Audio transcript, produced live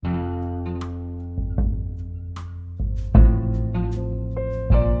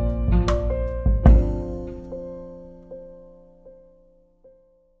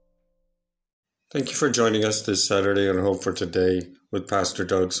Thank you for joining us this Saturday on Hope for Today with Pastor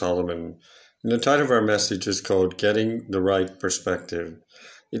Doug Solomon. And the title of our message is called Getting the Right Perspective.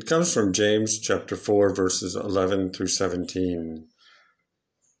 It comes from James chapter 4, verses 11 through 17.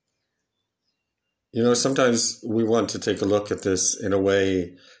 Sometimes we want to take a look at this in a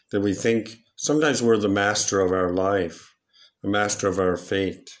way that we think sometimes we're the master of our life, the master of our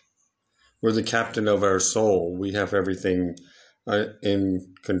fate. We're the captain of our soul. We have everything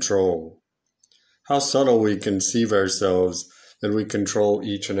in control. How subtle we conceive ourselves that we control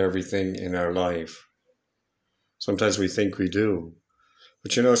each and everything in our life. Sometimes we think we do.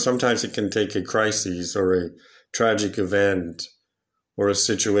 But sometimes it can take a crisis or a tragic event or a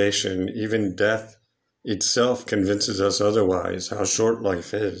situation, even death itself convinces us otherwise, how short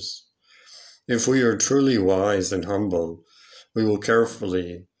life is. If we are truly wise and humble, we will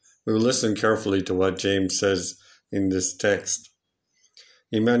listen carefully to what James says in this text.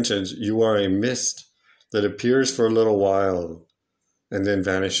 He mentions, you are a mist that appears for a little while and then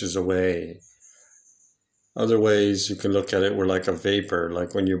vanishes away. Other ways you can look at it, we're like a vapor,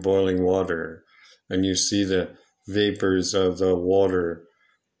 like when you're boiling water and you see the vapors of the water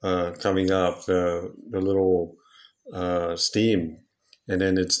coming up, the little steam, and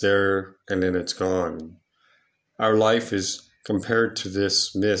then it's there and then it's gone. Our life is compared to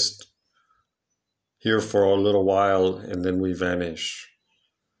this mist, here for a little while and then we vanish.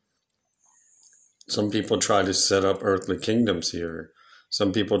 Some people try to set up earthly kingdoms here.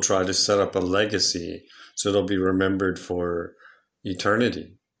 Some people try to set up a legacy so they'll be remembered for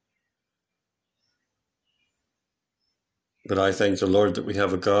eternity. But I thank the Lord that we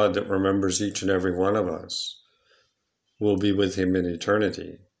have a God that remembers each and every one of us. We'll be with him in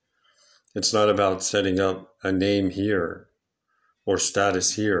eternity. It's not about setting up a name here or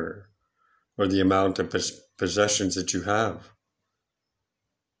status here or the amount of possessions that you have.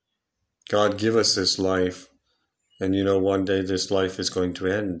 God give us this life, and one day this life is going to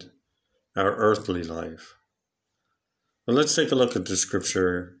end, our earthly life. But let's take a look at the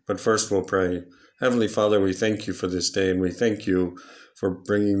scripture, but first we'll pray. Heavenly Father, we thank you for this day, and we thank you for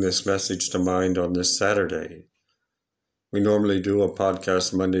bringing this message to mind on this Saturday. We normally do a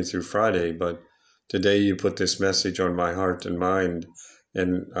podcast Monday through Friday, but today you put this message on my heart and mind,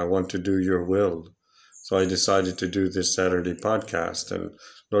 and I want to do your will. So I decided to do this Saturday podcast, and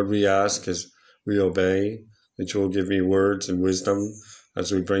Lord, we ask as we obey that you will give me words and wisdom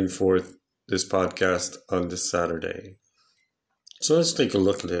as we bring forth this podcast on this Saturday. So let's take a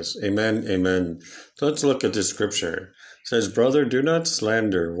look at this. Amen, amen. So let's look at this scripture. It says, brother, do not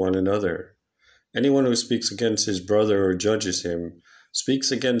slander one another. Anyone who speaks against his brother or judges him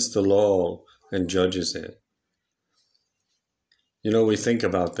speaks against the law and judges it. We think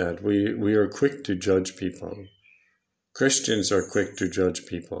about that. We are quick to judge people. Christians are quick to judge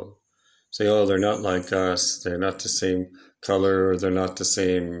people. Say, oh, they're not like us. They're not the same color, or they're not the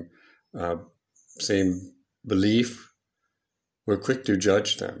same belief. We're quick to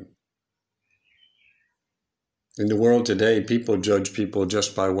judge them. In the world today, people judge people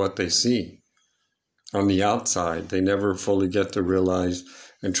just by what they see on the outside. They never fully get to realize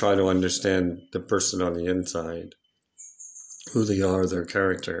and try to understand the person on the inside, who they are, their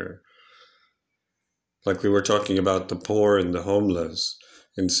character. Like we were talking about the poor and the homeless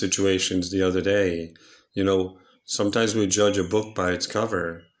in situations the other day. Sometimes we judge a book by its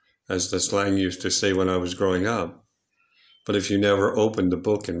cover, as the slang used to say when I was growing up. But if you never open the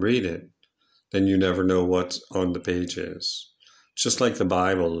book and read it, then you never know what's on the pages. Just like the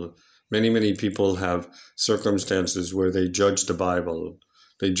Bible, many people have circumstances where they judge the Bible,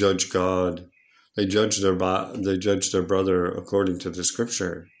 they judge God, they judge their brother according to the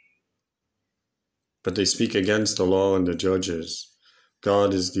scripture. But they speak against the law and the judges.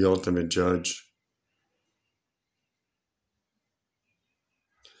 God is the ultimate judge.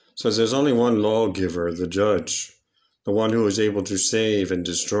 So there's only one lawgiver, the judge, the one who is able to save and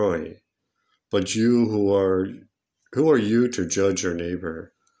destroy. But you who are you to judge your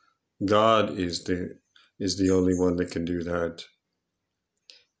neighbor? God is the only one that can do that.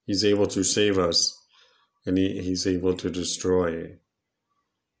 He's able to save us, and he's able to destroy.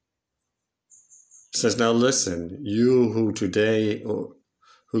 It says, now listen, you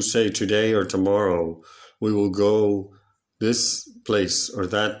who say today or tomorrow, we will go this place or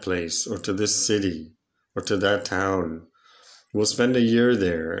that place, or to this city or to that town. We'll spend a year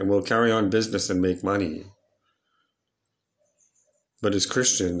there and we'll carry on business and make money. But as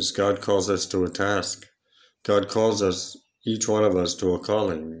Christians, God calls us to a task. God calls us, each one of us, to a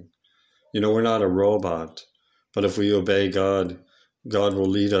calling. We're not a robot, but if we obey God, God will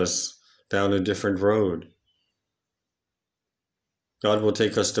lead us down a different road. God will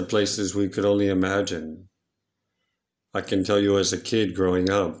take us to places we could only imagine. I can tell you as a kid growing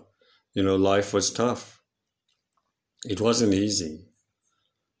up, life was tough. It wasn't easy,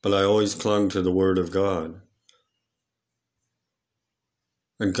 but I always clung to the Word of God.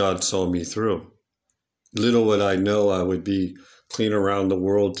 And God saw me through. Little would I know I would be clean around the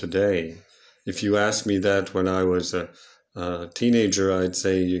world today. If you asked me that when I was a teenager, I'd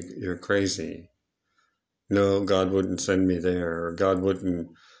say you're crazy. No, God wouldn't send me there, or God wouldn't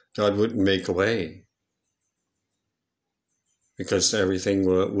make a way. Because everything,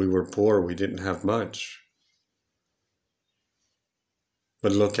 we were poor, we didn't have much.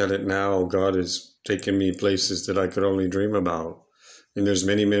 But look at it now, God has taken me places that I could only dream about. And there's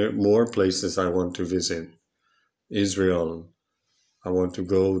many more places I want to visit. Israel. I want to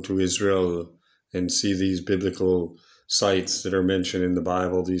go to Israel and see these biblical sites that are mentioned in the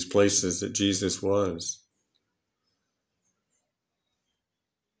Bible, these places that Jesus was.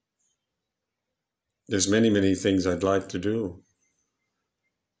 There's many, many things I'd like to do.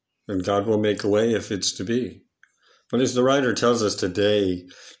 And God will make a way if it's to be. But as the writer tells us today,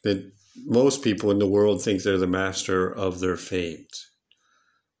 that most people in the world think they're the master of their fate.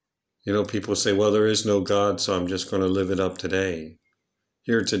 People say, well, there is no God, so I'm just going to live it up today.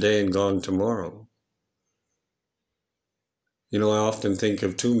 Here today and gone tomorrow. I often think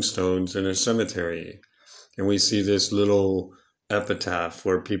of tombstones in a cemetery, and we see this little epitaph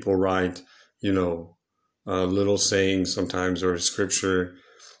where people write, little sayings sometimes, or a scripture,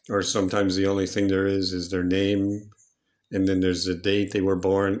 or sometimes the only thing there is their name, and then there's the date they were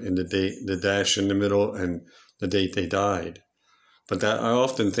born, and the dash in the middle, and the date they died. But I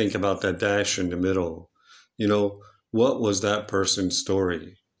often think about that dash in the middle. What was that person's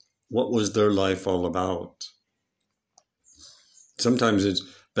story? What was their life all about? Sometimes it's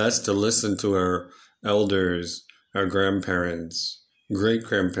best to listen to our elders, our grandparents,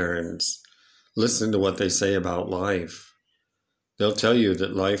 great-grandparents. Listen to what they say about life. They'll tell you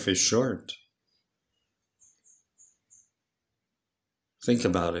that life is short. Think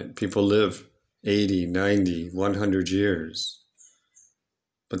about it. People live 80, 90, 100 years.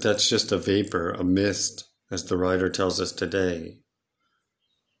 But that's just a vapor, a mist, as the writer tells us today.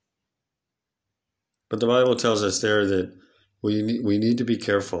 But the Bible tells us there that we need to be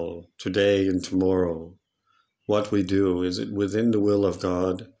careful today and tomorrow. What we do, is it within the will of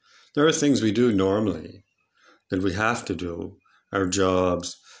God? There are things we do normally that we have to do. Our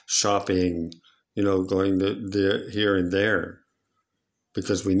jobs, shopping, going here and there.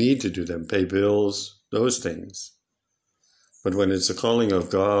 Because we need to do them, pay bills, those things. But when it's a calling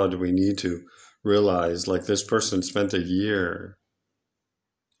of God, we need to realize, like this person spent a year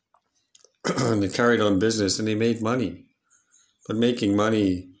and they carried on business and they made money. But making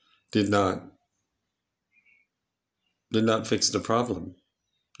money did not fix the problem.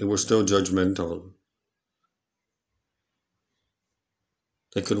 They were still judgmental.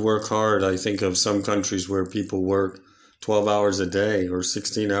 They could work hard. I think of some countries where people work 12 hours a day or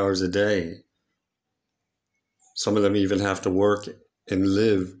 16 hours a day. Some of them even have to work and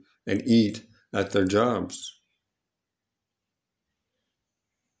live and eat at their jobs.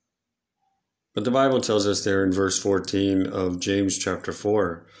 But the Bible tells us there in verse 14 of James chapter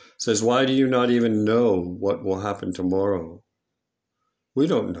 4, says, why do you not even know what will happen tomorrow? We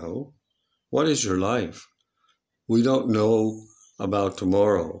don't know. What is your life? We don't know about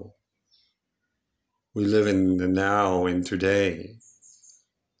tomorrow. We live in the now and today.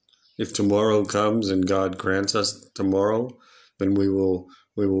 If tomorrow comes and God grants us tomorrow, then we will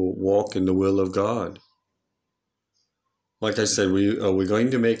walk in the will of God. Like I said, are we going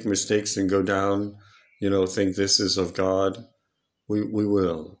to make mistakes and go down, think this is of God? We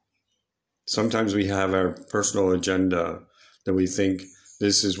will. Sometimes we have our personal agenda that we think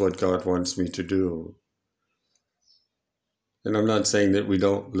this is what God wants me to do. And I'm not saying that we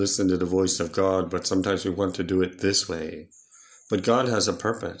don't listen to the voice of God, but sometimes we want to do it this way. But God has a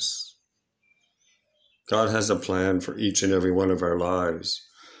purpose. God has a plan for each and every one of our lives.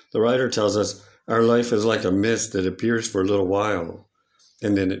 The writer tells us our life is like a mist that appears for a little while,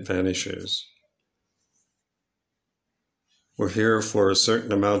 and then it vanishes. We're here for a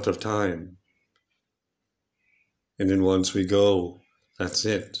certain amount of time. And then once we go, that's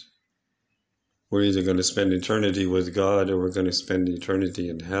it. We're either going to spend eternity with God or we're going to spend eternity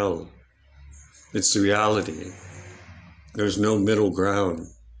in hell. It's the reality. There's no middle ground.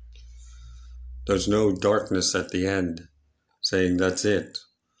 There's no darkness at the end saying that's it.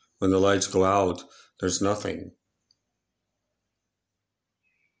 When the lights go out, there's nothing.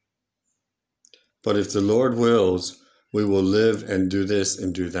 But if the Lord wills, we will live and do this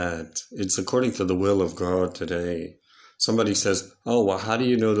and do that. It's according to the will of God today. Somebody says, oh, well, how do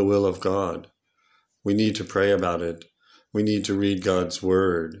you know the will of God? We need to pray about it. We need to read God's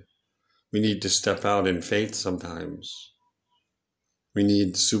word. We need to step out in faith sometimes. We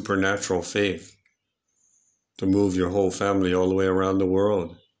need supernatural faith to move your whole family all the way around the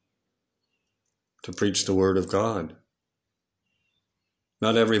world, to preach the word of God.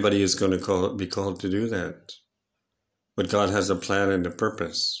 Not everybody is going to be called to do that, but God has a plan and a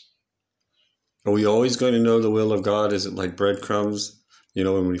purpose. Are we always going to know the will of God? Is it like breadcrumbs,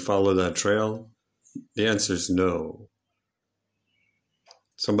 when we follow that trail? The answer is no.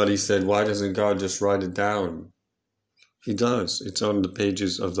 Somebody said, why doesn't God just write it down? He does. It's on the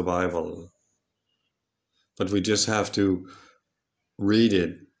pages of the Bible. But we just have to read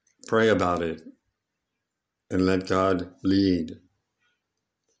it, pray about it, and let God lead. It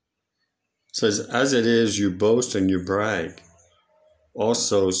says, as it is, you boast and you brag.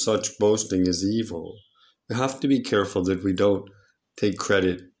 Also, such boasting is evil. We have to be careful that we don't take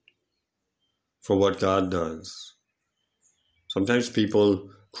credit for what God does. Sometimes people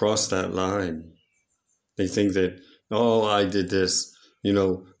cross that line. They think that, oh, I did this.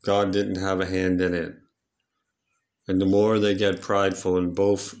 God didn't have a hand in it. And the more they get prideful and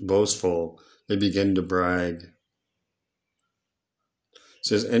boastful, they begin to brag. It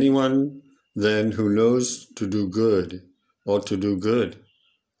says, anyone then who knows to do good ought to do good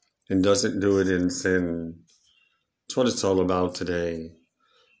and doesn't do it in sin. That's what it's all about today.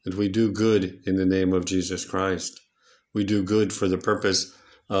 That we do good in the name of Jesus Christ. We do good for the purpose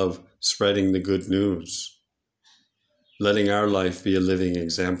of spreading the good news, letting our life be a living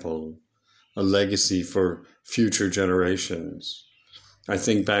example, a legacy for future generations. I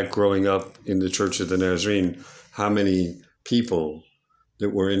think back growing up in the Church of the Nazarene, how many people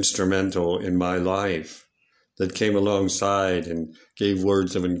that were instrumental in my life, that came alongside and gave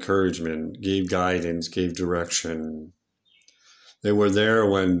words of encouragement, gave guidance, gave direction. They were there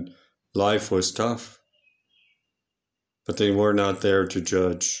when life was tough. But they were not there to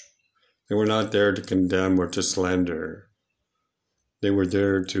judge. They were not there to condemn or to slander. They were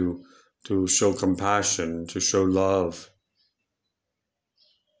there to show compassion, to show love,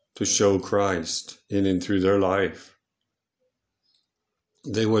 to show Christ in and through their life.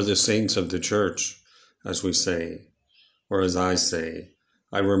 They were the saints of the church, as we say, or as I say.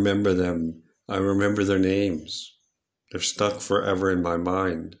 I remember them. I remember their names. They're stuck forever in my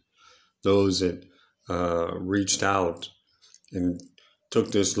mind. Those that reached out and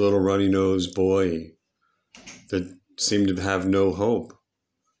took this little runny-nosed boy that seemed to have no hope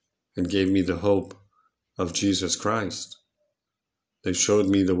and gave me the hope of Jesus Christ. They showed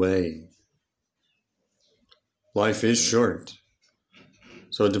me the way. Life is short,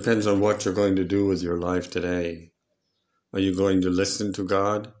 so it depends on what you're going to do with your life today. Are you going to listen to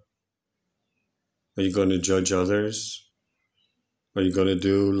God? Are you going to judge others? Are you going to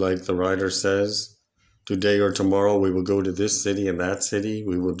do like the writer says? Today or tomorrow we will go to this city and that city.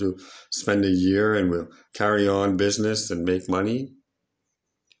 We will spend a year and we'll carry on business and make money.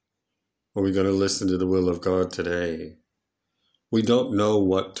 Or are we going to listen to the will of God today? We don't know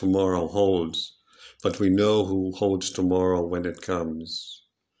what tomorrow holds, but we know who holds tomorrow when it comes.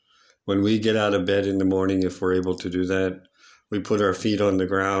 When we get out of bed in the morning, if we're able to do that, we put our feet on the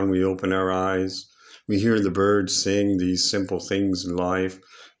ground, we open our eyes, we hear the birds sing these simple things in life.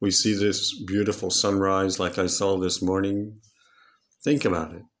 We see this beautiful sunrise like I saw this morning. Think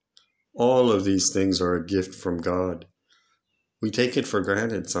about it. All of these things are a gift from God. We take it for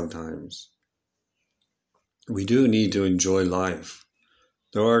granted sometimes. We do need to enjoy life.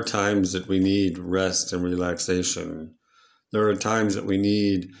 There are times that we need rest and relaxation. There are times that we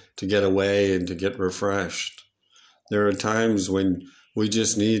need to get away and to get refreshed. There are times when we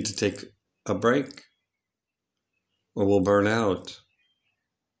just need to take a break or we'll burn out.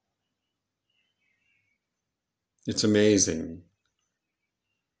 It's amazing.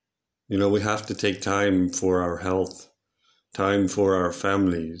 We have to take time for our health, time for our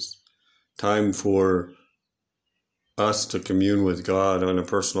families, time for us to commune with God on a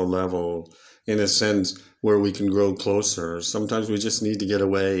personal level, in a sense where we can grow closer. Sometimes we just need to get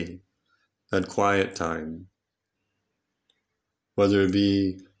away, that quiet time. Whether it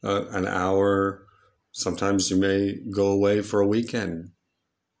be an hour, sometimes you may go away for a weekend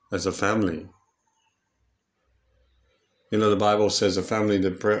as a family. The Bible says a family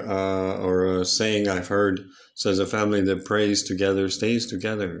that, or a saying I've heard says a family that prays together stays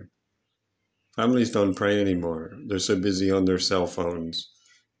together. Families don't pray anymore. They're so busy on their cell phones,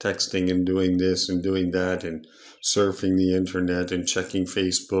 texting and doing this and doing that and surfing the internet and checking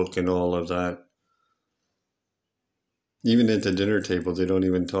Facebook and all of that. Even at the dinner table, they don't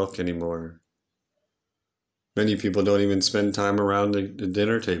even talk anymore. Many people don't even spend time around the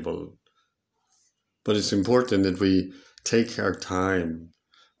dinner table. But it's important that we take our time.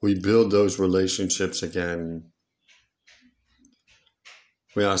 We build those relationships again.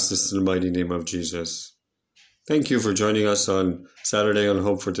 We ask this in the mighty name of Jesus. Thank you for joining us on Saturday on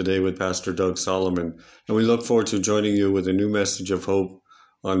Hope for Today with Pastor Doug Solomon. And we look forward to joining you with a new message of hope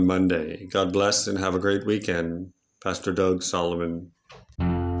on Monday. God bless and have a great weekend. Pastor Doug Solomon.